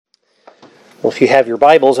Well, if you have your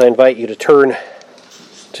Bibles, I invite you to turn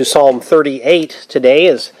to Psalm 38 today.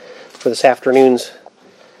 As for this afternoon's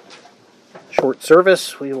short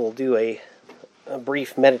service, we will do a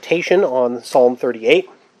brief meditation on Psalm 38.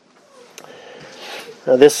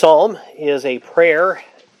 This psalm is a prayer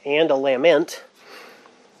and a lament.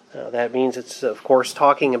 That means it's, of course,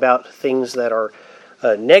 talking about things that are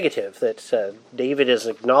negative, that David is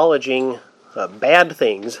acknowledging bad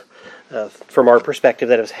things from our perspective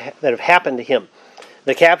that have happened to him.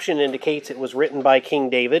 The caption indicates it was written by King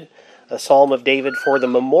David, a psalm of David for the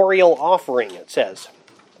memorial offering, it says.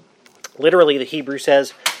 Literally, the Hebrew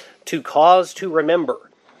says, to cause to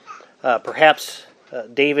remember. Perhaps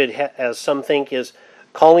David, as some think, is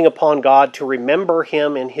calling upon God to remember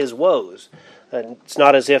him in his woes. It's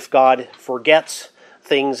not as if God forgets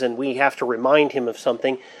things and we have to remind him of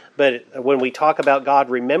something, but when we talk about God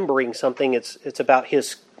remembering something, it's about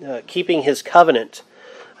his keeping his covenant.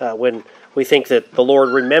 When we think that the Lord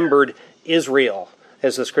remembered Israel,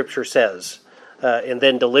 as the Scripture says, and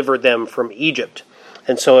then delivered them from Egypt.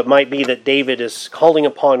 And so it might be that David is calling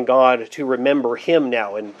upon God to remember him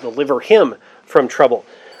now and deliver him from trouble.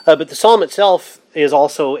 But the psalm itself is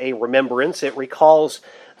also a remembrance. It recalls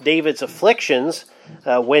David's afflictions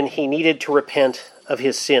when he needed to repent of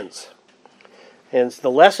his sins. And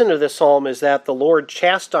the lesson of this psalm is that the Lord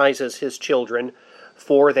chastises his children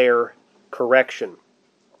for their correction,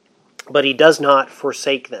 but he does not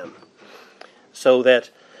forsake them. So that,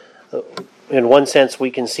 in one sense,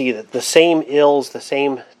 we can see that the same ills, the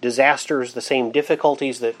same disasters, the same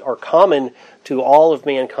difficulties that are common to all of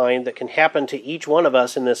mankind that can happen to each one of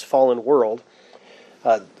us in this fallen world,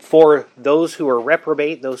 for those who are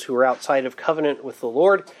reprobate, those who are outside of covenant with the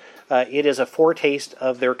Lord, it is a foretaste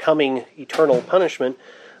of their coming eternal punishment.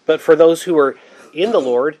 But for those who are in the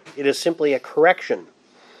Lord, it is simply a correction.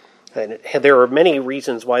 And there are many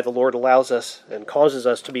reasons why the Lord allows us and causes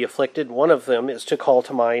us to be afflicted. One of them is to call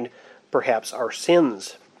to mind perhaps our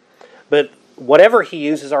sins. But whatever he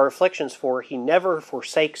uses our afflictions for, he never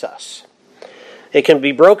forsakes us. It can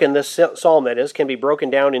be broken, this psalm that is, can be broken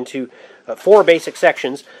down into four basic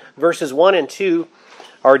sections. Verses 1 and 2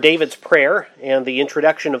 are David's prayer and the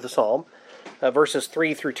introduction of the psalm. Verses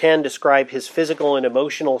 3 through 10 describe his physical and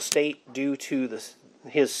emotional state due to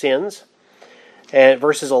his sins. And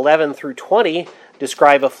verses 11 through 20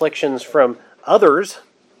 describe afflictions from others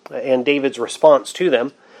and David's response to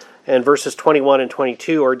them. And verses 21 and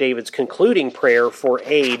 22 are David's concluding prayer for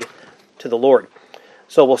aid to the Lord.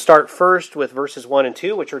 So we'll start first with verses 1 and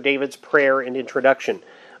 2, which are David's prayer and introduction.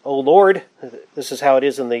 O Lord, this is how it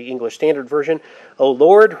is in the English Standard Version, O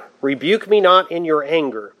Lord, rebuke me not in your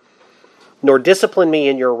anger, nor discipline me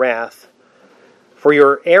in your wrath. For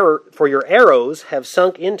your arrows have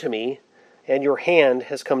sunk into me, and your hand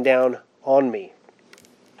has come down on me.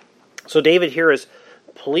 So David here is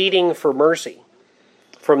pleading for mercy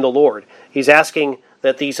from the Lord. He's asking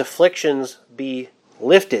that these afflictions be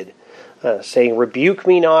lifted, saying, rebuke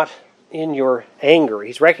me not in your anger.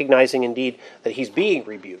 He's recognizing indeed that he's being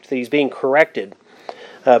rebuked, that he's being corrected.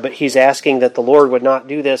 But he's asking that the Lord would not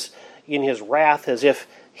do this in his wrath as if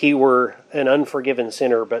he were an unforgiven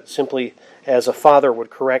sinner, but simply as a father would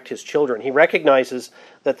correct his children. He recognizes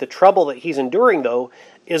that the trouble that he's enduring, though,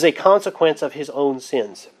 is a consequence of his own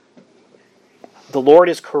sins. The Lord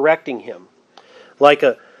is correcting him. Like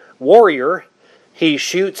a warrior, he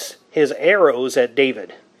shoots his arrows at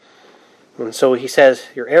David. And so he says,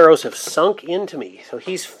 your arrows have sunk into me. So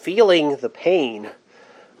he's feeling the pain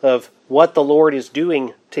of what the Lord is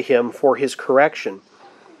doing to him for his correction.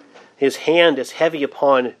 His hand is heavy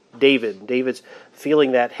upon David. David's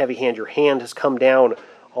feeling that heavy hand. Your hand has come down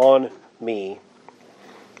on me.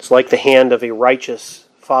 It's like the hand of a righteous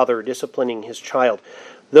father disciplining his child.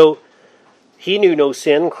 Though he knew no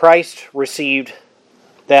sin, Christ received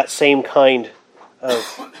that same kind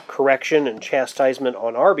of correction and chastisement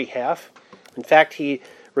on our behalf. In fact, he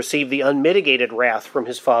received the unmitigated wrath from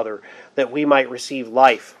his Father that we might receive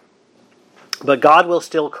life. But God will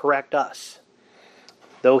still correct us.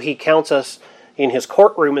 Though he counts us in his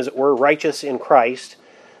courtroom, as it were, righteous in Christ,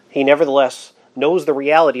 he nevertheless knows the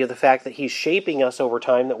reality of the fact that he's shaping us over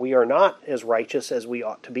time, that we are not as righteous as we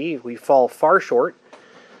ought to be. We fall far short,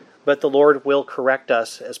 but the Lord will correct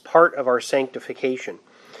us as part of our sanctification.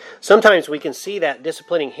 Sometimes we can see that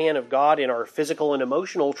disciplining hand of God in our physical and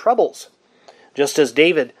emotional troubles, just as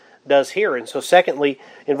David does here. And so secondly,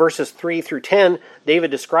 in verses 3 through 10,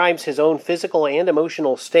 David describes his own physical and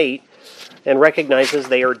emotional state and recognizes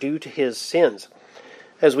they are due to his sins.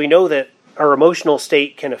 As we know that our emotional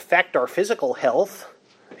state can affect our physical health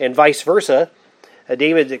and vice versa,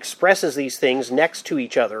 David expresses these things next to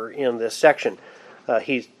each other in this section.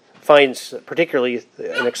 He finds particularly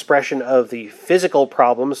an expression of the physical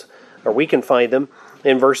problems, or we can find them,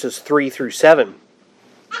 in verses 3 through 7.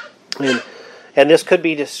 And this could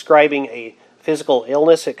be describing a physical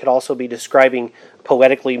illness. It could also be describing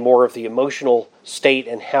poetically more of the emotional state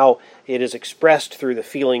and how it is expressed through the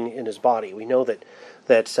feeling in his body. We know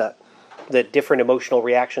that different emotional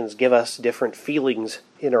reactions give us different feelings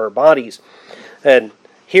in our bodies. And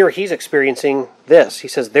here he's experiencing this. He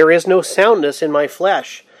says, "There is no soundness in my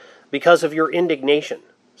flesh because of your indignation."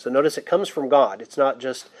 So notice it comes from God. It's not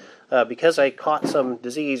just because I caught some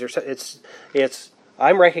disease, or it's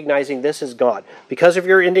I'm recognizing this is God. "Because of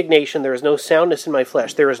your indignation, there is no soundness in my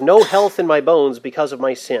flesh. There is no health in my bones because of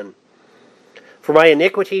my sin. For my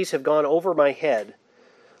iniquities have gone over my head.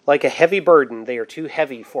 Like a heavy burden, they are too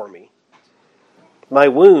heavy for me. My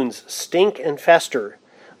wounds stink and fester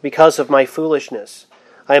because of my foolishness.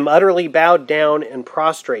 I am utterly bowed down and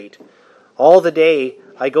prostrate. All the day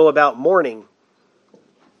I go about mourning,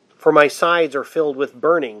 for my sides are filled with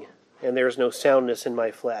burning, and there is no soundness in my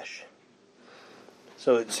flesh."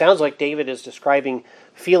 So it sounds like David is describing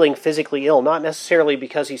feeling physically ill, not necessarily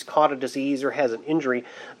because he's caught a disease or has an injury,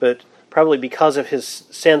 but probably because of his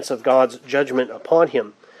sense of God's judgment upon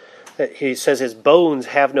him. He says his bones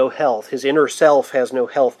have no health, his inner self has no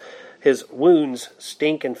health, his wounds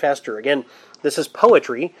stink and fester. Again, this is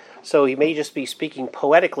poetry, so he may just be speaking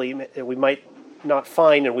poetically. We might not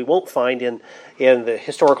find, and we won't find in the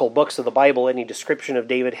historical books of the Bible, any description of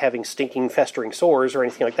David having stinking, festering sores or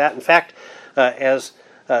anything like that. In fact, as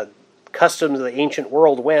customs of the ancient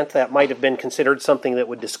world went, that might have been considered something that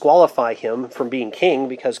would disqualify him from being king,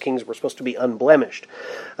 because kings were supposed to be unblemished.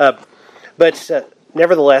 But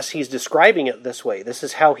nevertheless, he's describing it this way. This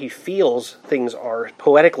is how he feels things are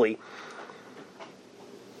poetically.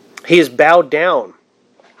 He is bowed down.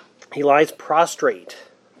 He lies prostrate.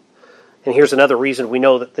 And here's another reason we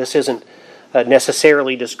know that this isn't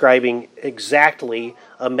necessarily describing exactly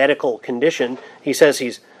a medical condition. He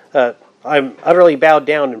says I'm utterly bowed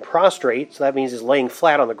down and prostrate, so that means he's laying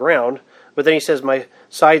flat on the ground. But then he says, my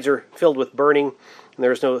sides are filled with burning, and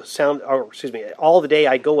there's no sound, all the day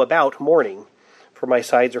I go about mourning, for my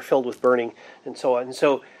sides are filled with burning, and so on. And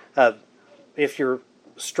so if you're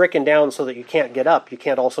stricken down so that you can't get up, you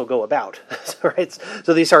can't also go about. Right?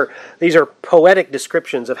 So these are poetic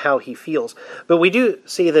descriptions of how he feels. But we do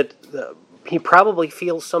see that he probably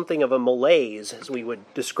feels something of a malaise, as we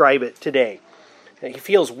would describe it today. He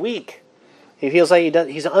feels weak. He feels like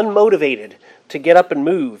he's unmotivated to get up and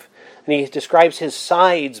move. And he describes his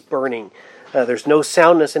sides burning. There's no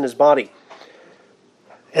soundness in his body.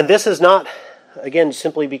 And this is not, again,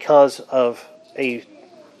 simply because of a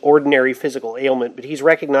ordinary physical ailment, but he's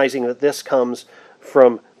recognizing that this comes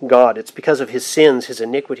from God. It's because of his sins, his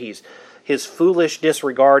iniquities, his foolish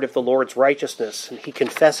disregard of the Lord's righteousness. And he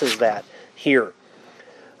confesses that here.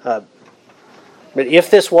 But if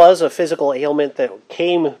this was a physical ailment that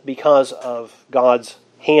came because of God's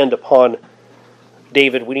hand upon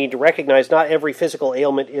David, we need to recognize not every physical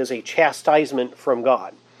ailment is a chastisement from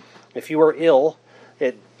God. If you are ill,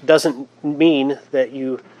 it doesn't mean that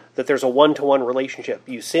there's a one-to-one relationship.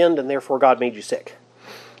 You sinned, and therefore God made you sick.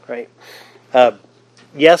 Right?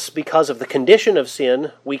 Yes, because of the condition of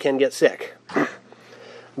sin, we can get sick.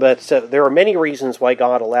 But there are many reasons why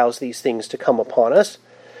God allows these things to come upon us.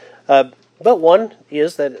 But one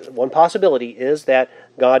possibility is that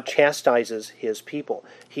God chastises his people.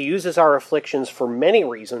 He uses our afflictions for many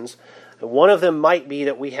reasons. One of them might be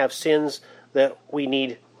that we have sins that we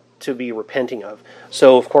need to be repenting of.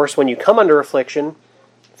 So, of course, when you come under affliction,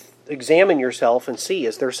 examine yourself and see,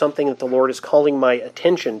 is there something that the Lord is calling my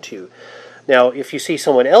attention to? Now, if you see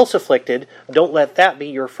someone else afflicted, don't let that be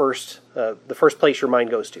your the first place your mind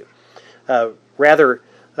goes to. Rather,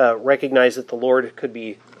 recognize that the Lord could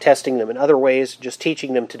be testing them in other ways, just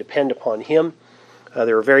teaching them to depend upon him.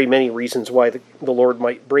 There are very many reasons why the Lord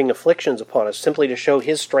might bring afflictions upon us, simply to show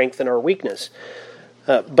his strength in our weakness.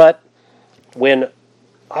 But when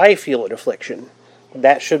I feel an affliction,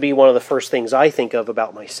 that should be one of the first things I think of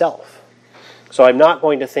about myself. So I'm not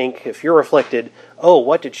going to think, if you're afflicted, oh,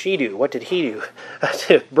 what did she do? What did he do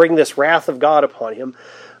to bring this wrath of God upon him?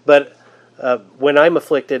 But when I'm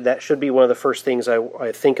afflicted, that should be one of the first things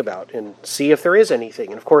I think about and see if there is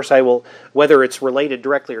anything. And of course, I will, whether it's related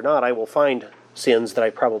directly or not, I will find sins that I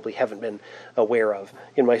probably haven't been aware of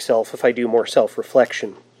in myself if I do more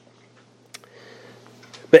self-reflection.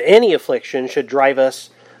 But any affliction should drive us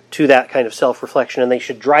to that kind of self-reflection, and they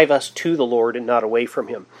should drive us to the Lord and not away from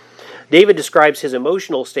him. David describes his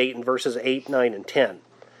emotional state in verses 8, 9, and 10.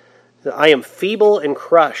 I am feeble and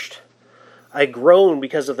crushed. I groan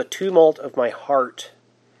because of the tumult of my heart.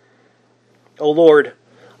 O Lord,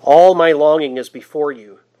 All my longing is before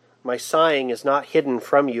you. My sighing is not hidden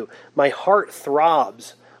from you. My heart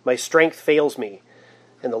throbs. My strength fails me.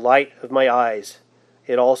 And the light of my eyes,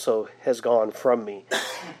 it also has gone from me.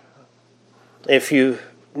 If you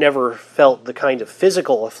never felt the kind of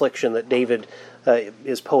physical affliction that David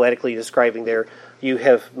is poetically describing there, you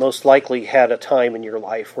have most likely had a time in your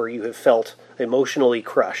life where you have felt emotionally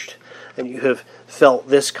crushed, and you have felt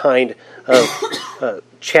this kind of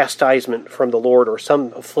chastisement from the Lord, or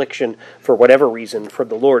some affliction for whatever reason from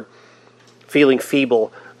the Lord, feeling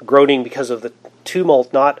feeble, groaning because of the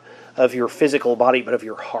tumult not of your physical body but of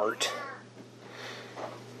your heart,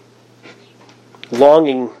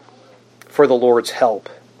 longing for the Lord's help,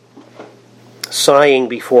 sighing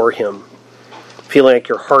before Him, feeling like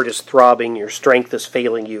your heart is throbbing, your strength is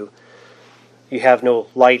failing you, you have no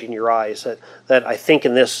light in your eyes. That I think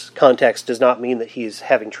in this context does not mean that he's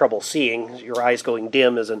having trouble seeing. Your eyes going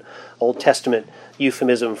dim is an Old Testament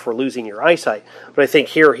euphemism for losing your eyesight. But I think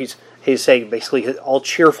here he's saying basically all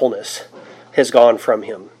cheerfulness has gone from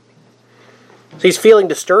him. So he's feeling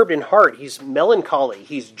disturbed in heart. He's melancholy.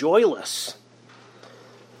 He's joyless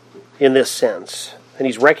in this sense. And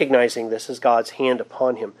he's recognizing this as God's hand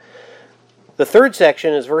upon him. The third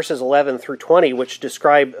section is verses 11 through 20, which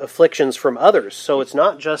describe afflictions from others. So it's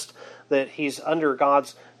not just that he's under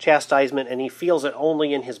God's chastisement and he feels it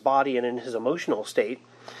only in his body and in his emotional state,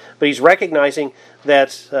 but he's recognizing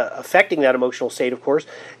that affecting that emotional state, of course,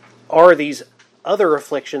 are these other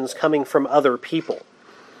afflictions coming from other people.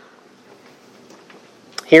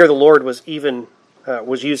 Here the Lord was using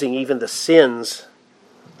even the sins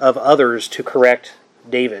of others to correct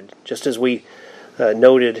David, just as we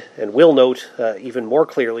noted and will note even more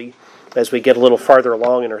clearly as we get a little farther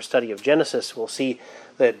along in our study of Genesis. We'll see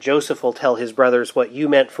that Joseph will tell his brothers, what you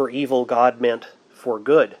meant for evil, God meant for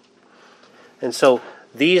good. And so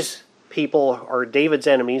these people are David's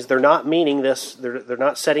enemies. They're not meaning this. They're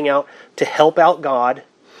not setting out to help out God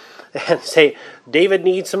and say, David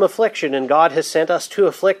needs some affliction and God has sent us to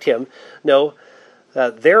afflict him. No,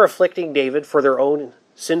 they're afflicting David for their own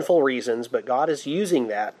sinful reasons, but God is using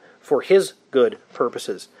that for his good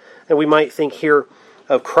purposes. And we might think here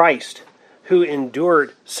of Christ, who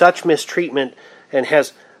endured such mistreatment and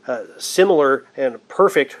has a similar and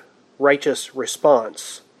perfect righteous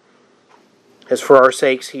response. As for our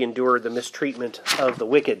sakes, he endured the mistreatment of the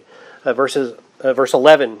wicked. Verse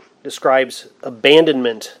 11 describes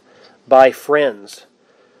abandonment by friends.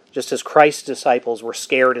 Just as Christ's disciples were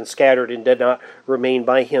scared and scattered and did not remain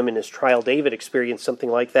by him in his trial, David experienced something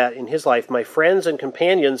like that in his life. My friends and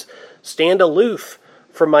companions stand aloof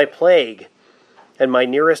from my plague, and my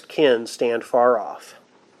nearest kin stand far off.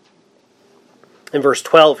 In verse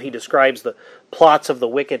 12, he describes the plots of the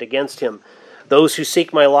wicked against him. Those who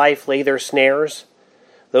seek my life lay their snares.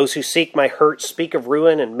 Those who seek my hurt speak of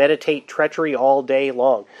ruin and meditate treachery all day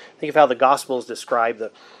long. Think of how the Gospels describe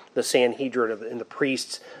the Sanhedrin and the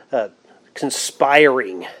priests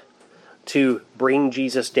conspiring to bring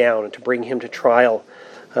Jesus down and to bring him to trial.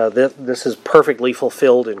 This is perfectly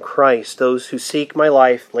fulfilled in Christ. Those who seek my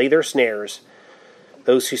life lay their snares.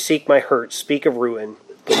 Those who seek my hurt speak of ruin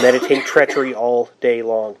and meditate treachery all day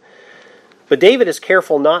long. But David is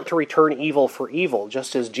careful not to return evil for evil,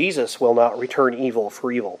 just as Jesus will not return evil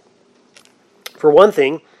for evil. For one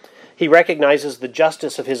thing, he recognizes the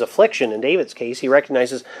justice of his affliction. In David's case, he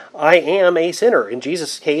recognizes, I am a sinner. In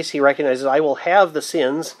Jesus' case, he recognizes, I will have the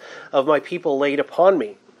sins of my people laid upon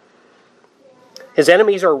me. His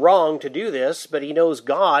enemies are wrong to do this, but he knows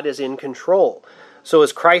God is in control. So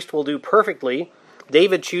as Christ will do perfectly,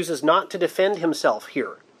 David chooses not to defend himself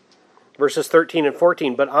here. Verses 13 and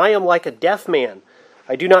 14, but I am like a deaf man.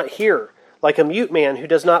 I do not hear, like a mute man who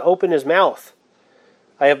does not open his mouth.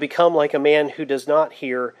 I have become like a man who does not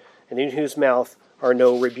hear, and in whose mouth are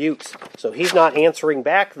no rebukes. So he's not answering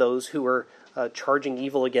back those who are charging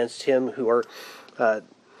evil against him, who are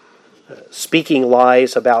speaking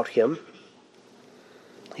lies about him.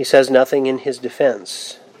 He says nothing in his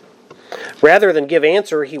defense. Rather than give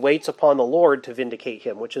answer, he waits upon the Lord to vindicate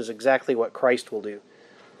him, which is exactly what Christ will do.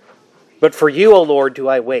 But for you, O Lord, do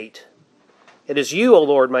I wait. It is you, O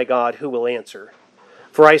Lord, my God, who will answer.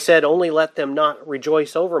 For I said, only let them not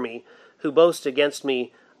rejoice over me, who boast against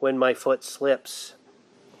me when my foot slips.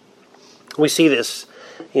 We see this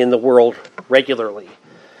in the world regularly,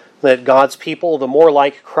 that God's people, the more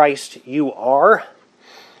like Christ you are,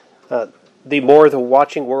 the more the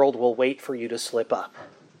watching world will wait for you to slip up.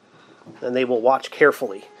 And they will watch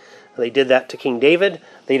carefully. They did that to King David.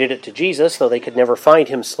 They did it to Jesus, though they could never find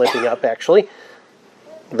him slipping up, actually.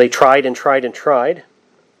 They tried and tried and tried.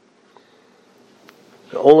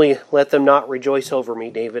 Only let them not rejoice over me,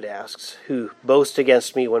 David asks, who boast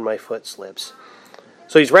against me when my foot slips.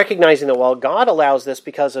 So he's recognizing that while God allows this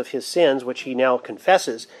because of his sins, which he now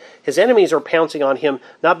confesses, his enemies are pouncing on him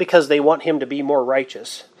not because they want him to be more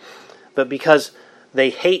righteous, but because they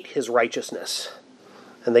hate his righteousness,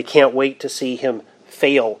 and they can't wait to see him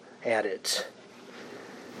fail at it.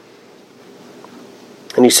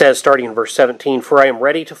 And he says, starting in verse 17, "For I am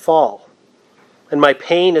ready to fall, and my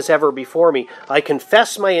pain is ever before me. I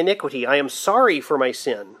confess my iniquity. I am sorry for my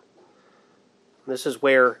sin." This is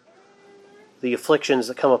where the afflictions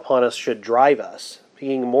that come upon us should drive us,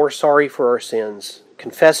 being more sorry for our sins,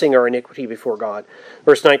 confessing our iniquity before God.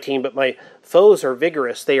 Verse 19, "But my foes are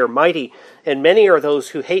vigorous, they are mighty, and many are those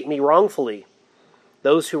who hate me wrongfully.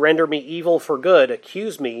 Those who render me evil for good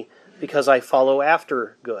accuse me because I follow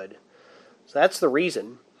after good." So that's the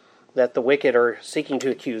reason that the wicked are seeking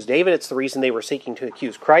to accuse David. It's the reason they were seeking to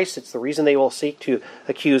accuse Christ. It's the reason they will seek to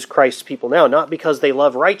accuse Christ's people now. Not because they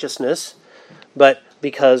love righteousness, but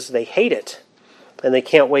because they hate it. And they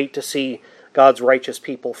can't wait to see God's righteous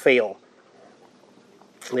people fail.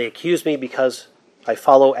 They accuse me because I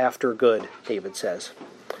follow after good, David says.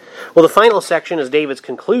 Well, the final section is David's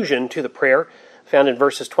conclusion to the prayer, found in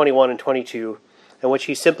verses 21 and 22, in which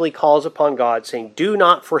he simply calls upon God, saying, "Do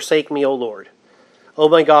not forsake me, O Lord. O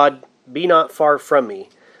my God, be not far from me.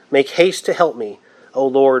 Make haste to help me, O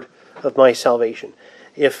Lord of my salvation."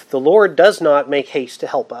 If the Lord does not make haste to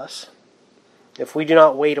help us, if we do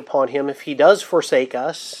not wait upon him, if he does forsake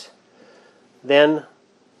us, then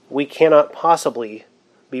we cannot possibly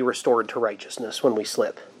be restored to righteousness when we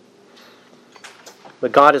slip.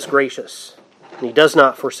 But God is gracious, and he does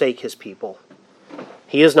not forsake his people.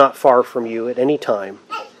 He is not far from you at any time.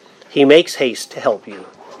 He makes haste to help you,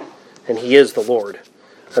 and he is the Lord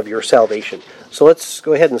of your salvation. So let's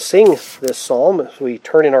go ahead and sing this psalm as we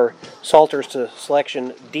turn in our psalters to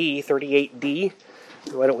selection D, 38D.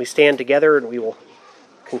 Why don't we stand together and we will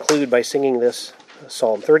conclude by singing this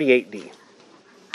psalm, 38D.